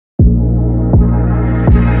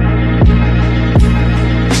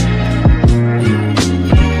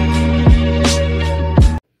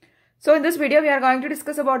in this video we are going to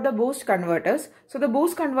discuss about the boost converters. So the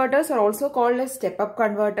boost converters are also called as step-up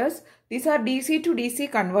converters. These are DC to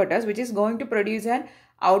DC converters which is going to produce an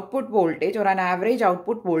output voltage or an average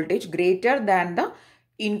output voltage greater than the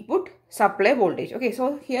input supply voltage. Okay,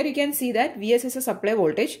 so here you can see that Vs is a supply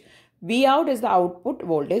voltage, Vout is the output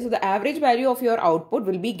voltage. So the average value of your output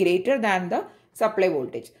will be greater than the supply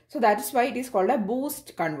voltage. So that is why it is called a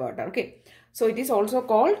boost converter. Okay, so it is also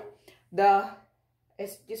called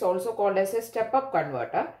as a step-up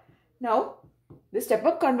converter. Now, the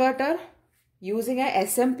step-up converter using a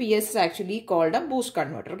SMPS is actually called a boost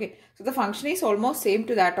converter. Okay, so the function is almost same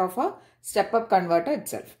to that of a step-up converter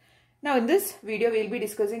itself. Now, in this video, we will be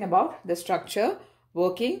discussing about the structure,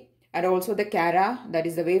 working, and also the Chara, that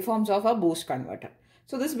is the waveforms of a boost converter.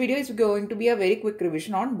 So, this video is going to be a very quick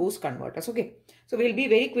revision on boost converters. Okay, so we will be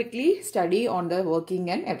very quickly study on the working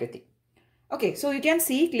and everything. Okay, so you can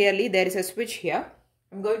see clearly there is a switch here.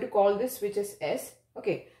 I'm going to call this switch as S.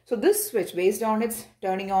 Okay, so this switch, based on its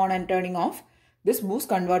turning on and turning off, this boost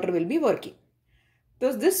converter will be working.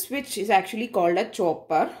 So this switch is actually called a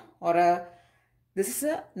chopper, or this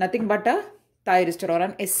is nothing but a thyristor or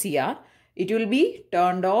an SCR. It will be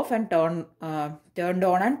turned off and turned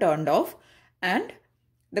on and turned off, and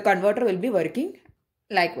the converter will be working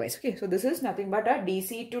likewise. Okay, so this is nothing but a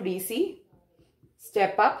DC to DC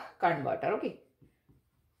step-up converter. Okay,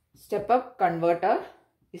 step-up converter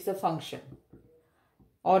is the function,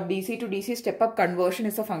 or DC to DC step-up conversion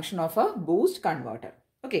is a function of a boost converter.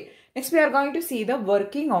 Okay, next we are going to see the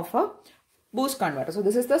working of a boost converter. So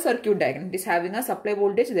this is the circuit diagram. It is having a supply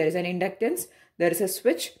voltage, there is an inductance, there is a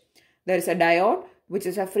switch, there is a diode which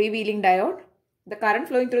is a freewheeling diode. The current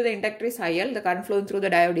flowing through the inductor is IL, the current flowing through the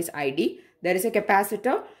diode is ID. There is a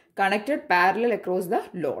capacitor connected parallel across the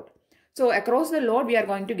load. So across the load we are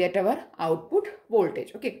going to get our output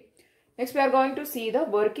voltage. Okay. Next, we are going to see the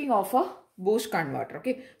working of a boost converter.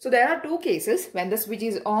 Okay, so there are two cases, when the switch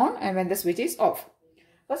is on and when the switch is off.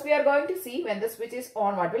 First, we are going to see when the switch is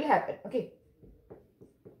on, what will happen. Okay,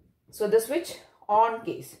 so the switch on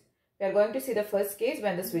case, we are going to see the first case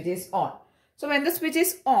when the switch is on. So when the switch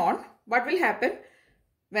is on, what will happen?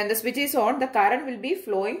 When the switch is on, the current will be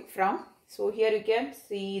flowing from, so here you can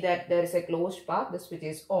see that there is a closed path, the switch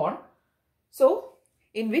is on. So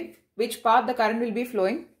in which path the current will be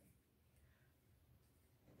flowing?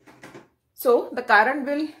 So the current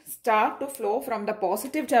will start to flow from the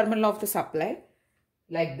positive terminal of the supply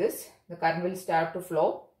like this. The current will start to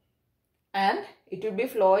flow and it will be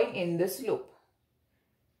flowing in this loop.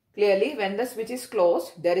 Clearly, when the switch is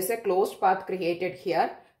closed, there is a closed path created here,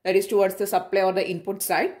 that is towards the supply or the input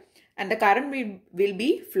side, and the current will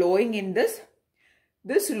be flowing in this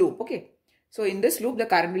loop. Okay, so in this loop the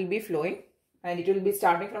current will be flowing and it will be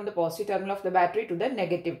starting from the positive terminal of the battery to the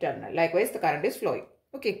negative terminal. Likewise, the current is flowing.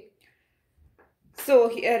 Okay. So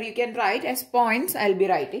here you can write as points, I'll be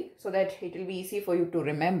writing so that it will be easy for you to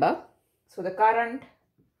remember. So the current,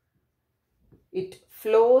 it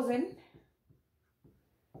flows in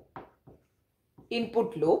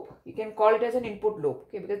input loop. You can call it as an input loop,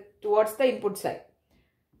 okay, because towards the input side.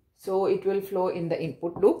 So it will flow in the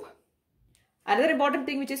input loop. Another important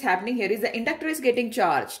thing which is happening here is the inductor is getting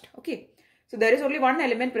charged. Okay, so there is only one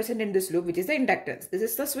element present in this loop, which is the inductance. This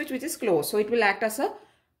is the switch which is closed, so it will act as a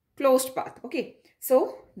closed path. Okay,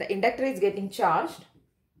 so the inductor is getting charged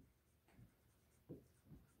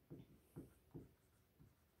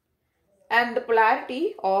and the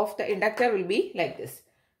polarity of the inductor will be like this.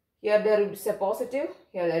 Here there is a positive,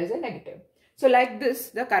 here there is a negative. So like this,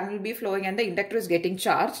 the current will be flowing and the inductor is getting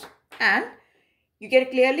charged, and you can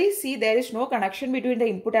clearly see there is no connection between the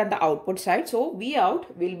input and the output side. So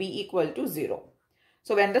Vout will be equal to 0.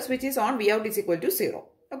 So when the switch is on, Vout is equal to 0.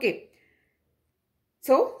 Okay.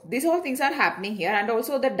 So these all things are happening here, and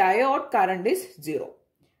also the diode current is 0.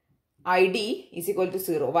 ID is equal to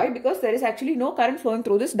 0. Why? Because there is actually no current flowing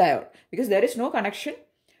through this diode, because there is no connection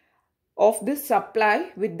of this supply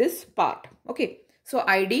with this part. Okay, so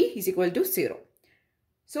ID is equal to 0.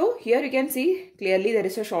 So here you can see clearly there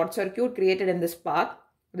is a short circuit created in this path.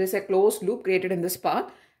 There is a closed loop created in this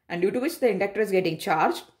path, and due to which the inductor is getting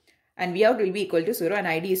charged, and Vout will be equal to 0 and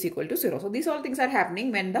ID is equal to 0. So these all things are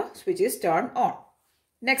happening when the switch is turned on.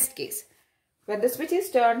 Next case, when the switch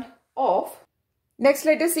is turned off. Next,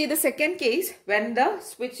 let us see the second case when the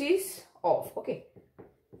switch is off. Okay,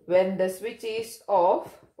 when the switch is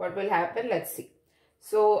off, what will happen? Let's see.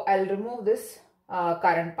 So I'll remove this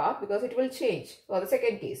current path because it will change for the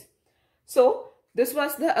second case. So this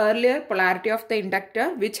was the earlier polarity of the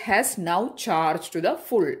inductor, which has now charged to the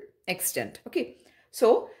full extent. Okay,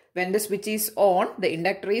 so when the switch is on, the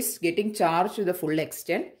inductor is getting charged to the full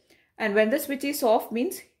extent. And when the switch is off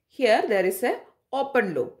means here there is a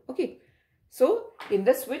open loop. Okay. So in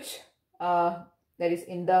the switch, that is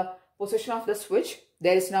in the position of the switch,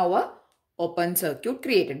 there is now a open circuit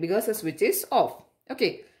created because the switch is off.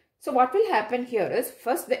 Okay. So what will happen here is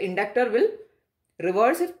first the inductor will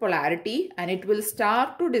reverse its polarity and it will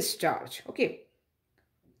start to discharge. Okay.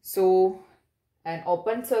 So an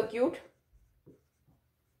open circuit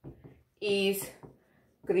is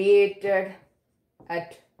created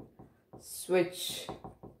at switch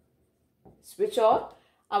or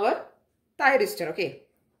our thyristor. Okay,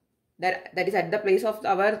 that is at the place of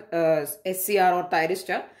our SCR or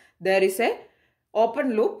thyristor, there is a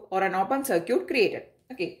open loop or an open circuit created.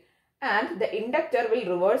 Okay, and the inductor will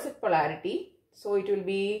reverse its polarity, so it will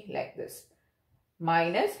be like this,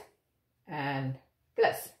 minus and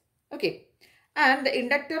plus. Okay, and the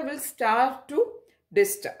inductor will start to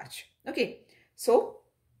discharge. Okay, so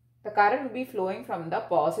the current will be flowing from the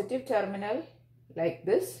positive terminal like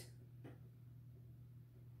this.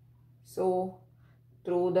 So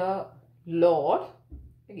through the load,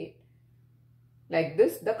 again like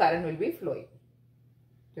this, the current will be flowing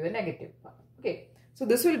to the negative part. Okay, so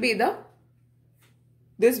this will be the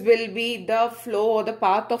flow or the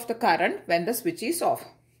path of the current when the switch is off.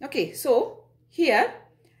 Okay, so here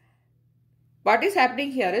what is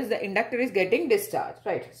happening here is the inductor is getting discharged,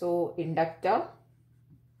 right? So inductor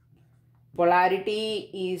polarity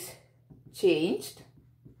is changed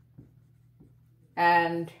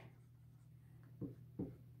and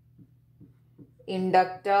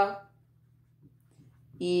inductor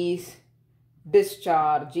is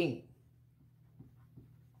discharging.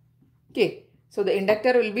 Okay, so the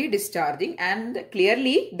inductor will be discharging and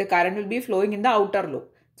clearly the current will be flowing in the outer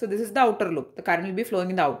loop. So this is the outer loop. The current will be flowing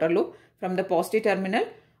in the outer loop from the positive terminal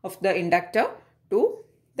of the inductor to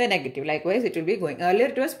the negative. Likewise, it will be going. Earlier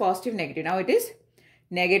it was positive, negative. Now it is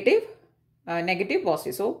negative, negative,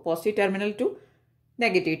 positive. So positive terminal to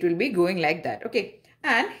negative. It will be going like that. Okay.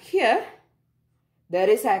 And here there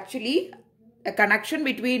is actually a connection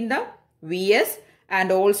between the Vs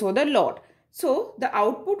and also the load. So the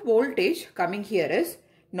output voltage coming here is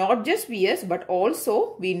not just Vs, but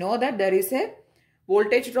also we know that there is a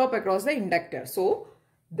voltage drop across the inductor. So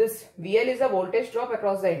this VL is a voltage drop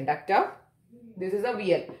across the inductor. This is a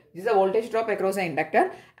VL. This is a voltage drop across the inductor,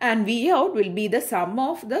 and V out will be the sum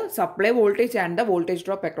of the supply voltage and the voltage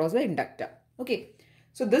drop across the inductor. Okay.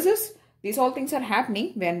 So these all things are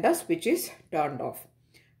happening when the switch is turned off.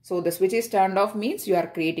 So the switch is turned off means you are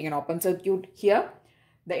creating an open circuit here.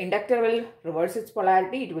 The inductor will reverse its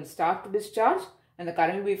polarity. It will start to discharge and the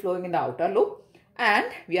current will be flowing in the outer loop. And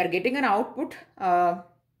we are getting an output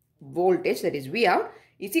voltage, that is V out,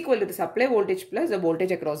 is equal to the supply voltage plus the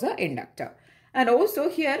voltage across the inductor. And also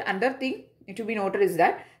here another thing to be noted is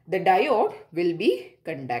that the diode will be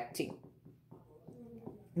conducting.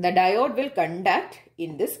 The diode will conduct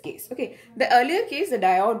in this case. Okay. The earlier case the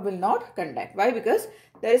diode will not conduct. Why? Because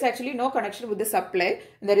there is actually no connection with the supply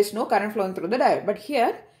and there is no current flowing through the diode. But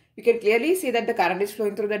here you can clearly see that the current is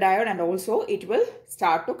flowing through the diode and also it will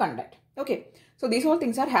start to conduct. Okay. So these whole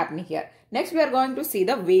things are happening here. Next we are going to see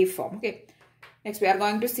the waveform. Okay. Next we are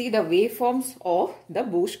going to see the waveforms of the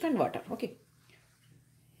boost converter. Okay.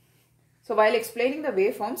 So while explaining the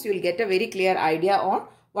waveforms, you will get a very clear idea on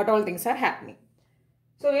what all things are happening.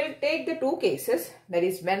 So we will take the two cases, that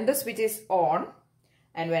is when the switch is on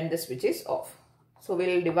and when the switch is off. So we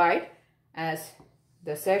will divide as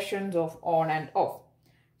the sessions of on and off.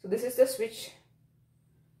 So this is the switch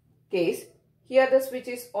case. Here the switch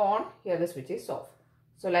is on, here the switch is off.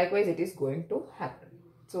 So likewise it is going to happen.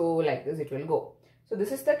 So like this it will go. So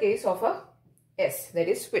this is the case of a S, that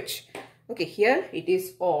is switch. Okay, here it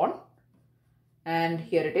is on and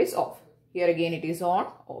here it is off. Here again it is on,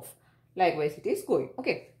 off. Likewise it is going.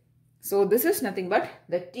 Okay. So this is nothing but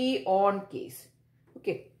the T on case.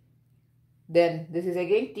 Okay. Then this is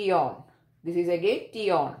again T on. This is again T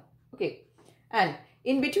on. Okay. And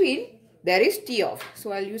in between there is T off.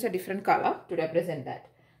 So I'll use a different color to represent that.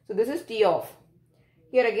 So this is T off.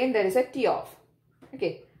 Here again there is a T off.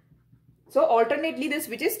 Okay. So alternately the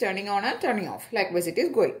switch is turning on and turning off. Likewise it is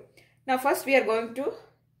going. Now first we are going to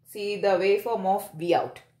see the waveform of V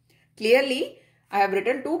out. Clearly I have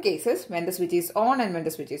written two cases, when the switch is on and when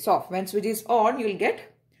the switch is off. When switch is on, you will get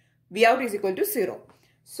V out is equal to 0.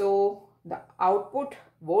 So the output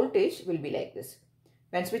voltage will be like this.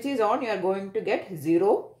 When switch is on, you are going to get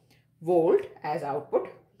 0 volt as output.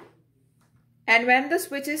 And when the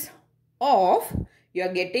switch is off, you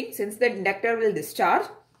are getting, since the inductor will discharge,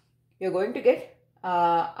 you are going to get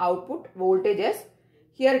output voltage as,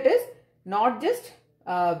 here it is not just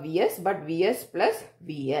Vs but Vs plus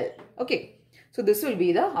VL. Okay. So this will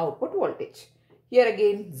be the output voltage. Here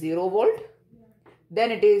again 0 volt.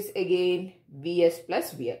 Then it is again Vs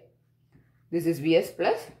plus VL. This is Vs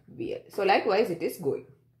plus VL. So likewise it is going.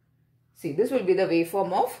 See, this will be the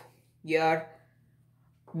waveform of your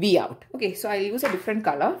V out. Okay, so I'll use a different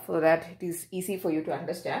color so that it is easy for you to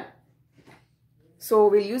understand. So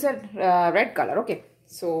we'll use a red color. Okay,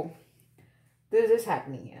 so this is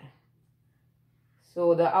happening here.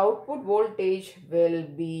 So the output voltage will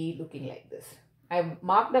be looking like this. I've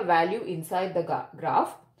marked the value inside the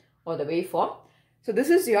graph or the waveform. So this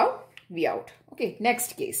is your V out. Okay,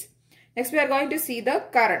 next case. Next we are going to see the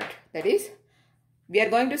current. That is, we are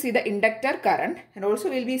going to see the inductor current, and also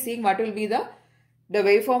we'll be seeing what will be the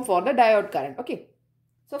waveform for the diode current. Okay,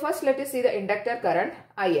 so first let us see the inductor current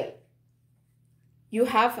IL. You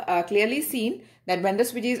have clearly seen that when the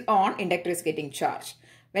switch is on, inductor is getting charged.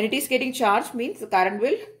 When it is getting charged means the current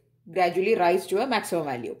will gradually rise to a maximum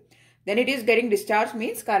value. Then it is getting discharged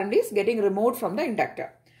means current is getting removed from the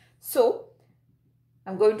inductor. So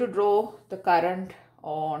I'm going to draw the current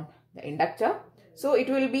on the inductor. So it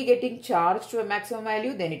will be getting charged to a maximum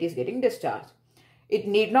value, then it is getting discharged. It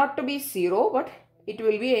need not to be 0, but it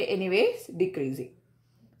will be anyways decreasing.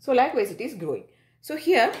 So likewise it is growing. So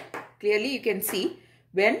here clearly you can see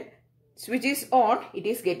when switch is on, it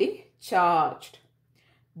is getting charged.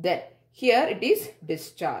 Then here it is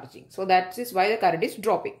discharging. So that is why the current is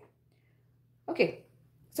dropping. Okay.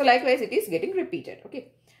 So likewise it is getting repeated.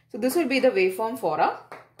 Okay. So this will be the waveform for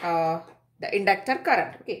the inductor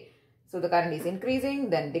current. Okay. So the current is increasing,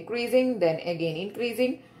 then decreasing, then again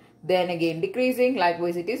increasing, then again decreasing.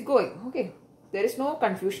 Likewise it is going. Okay. There is no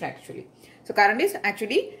confusion actually. So current is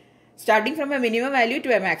actually starting from a minimum value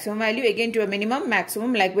to a maximum value, again to a minimum,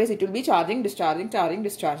 maximum. Likewise it will be charging, discharging, charging,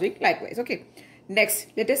 discharging. Likewise. Okay. Next,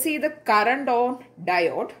 let us see the current on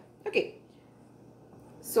diode. Okay.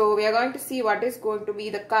 So we are going to see what is going to be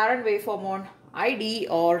the current waveform on ID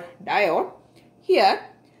or diode. Here,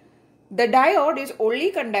 the diode is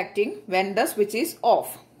only conducting when the switch is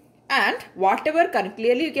off. And whatever current,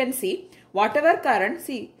 clearly you can see, whatever current,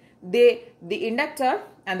 see, the inductor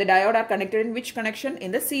and the diode are connected in which connection?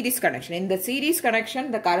 In the series connection. In the series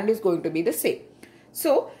connection, the current is going to be the same.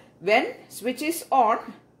 So, when switch is on,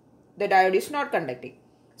 the diode is not conducting.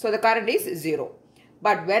 So the current is 0.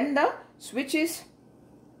 But when the switch is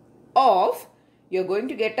off, you are going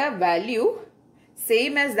to get a value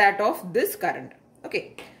same as that of this current.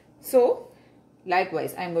 Okay. So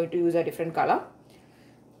likewise I am going to use a different color.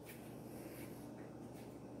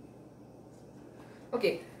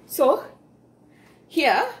 Okay. So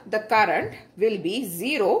here the current will be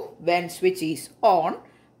 0 when switch is on.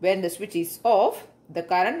 When the switch is off, the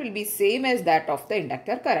current will be same as that of the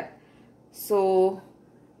inductor current. So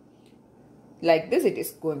like this it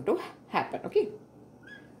is going to happen. Okay.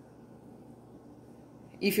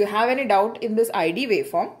 If you have any doubt in this ID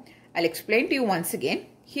waveform, I'll explain to you once again.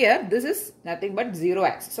 Here this is nothing but 0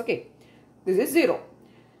 axis. Okay. This is 0.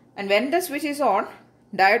 And when the switch is on,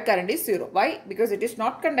 diode current is 0. Why? Because it is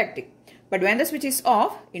not conducting. But when the switch is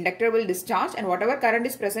off, inductor will discharge, and whatever current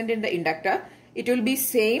is present in the inductor, it will be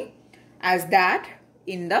same as that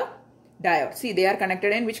in the diode. See, they are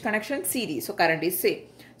connected in which connection? Series. So current is same.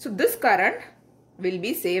 So this current will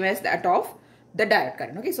be same as that of the diode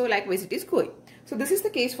current. Okay. So likewise it is going. So this is the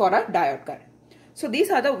case for a diode current. So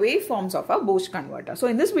these are the waveforms of a boost converter. So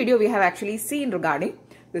in this video we have actually seen regarding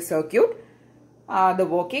the circuit, the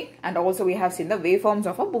working, and also we have seen the waveforms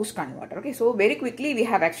of a boost converter. Okay. So very quickly we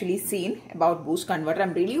have actually seen about boost converter.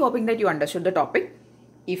 I'm really hoping that you understood the topic.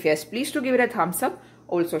 If yes, please to give it a thumbs up.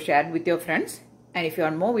 Also share it with your friends. And if you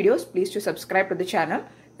want more videos, please to subscribe to the channel.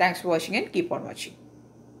 Thanks for watching and keep on watching.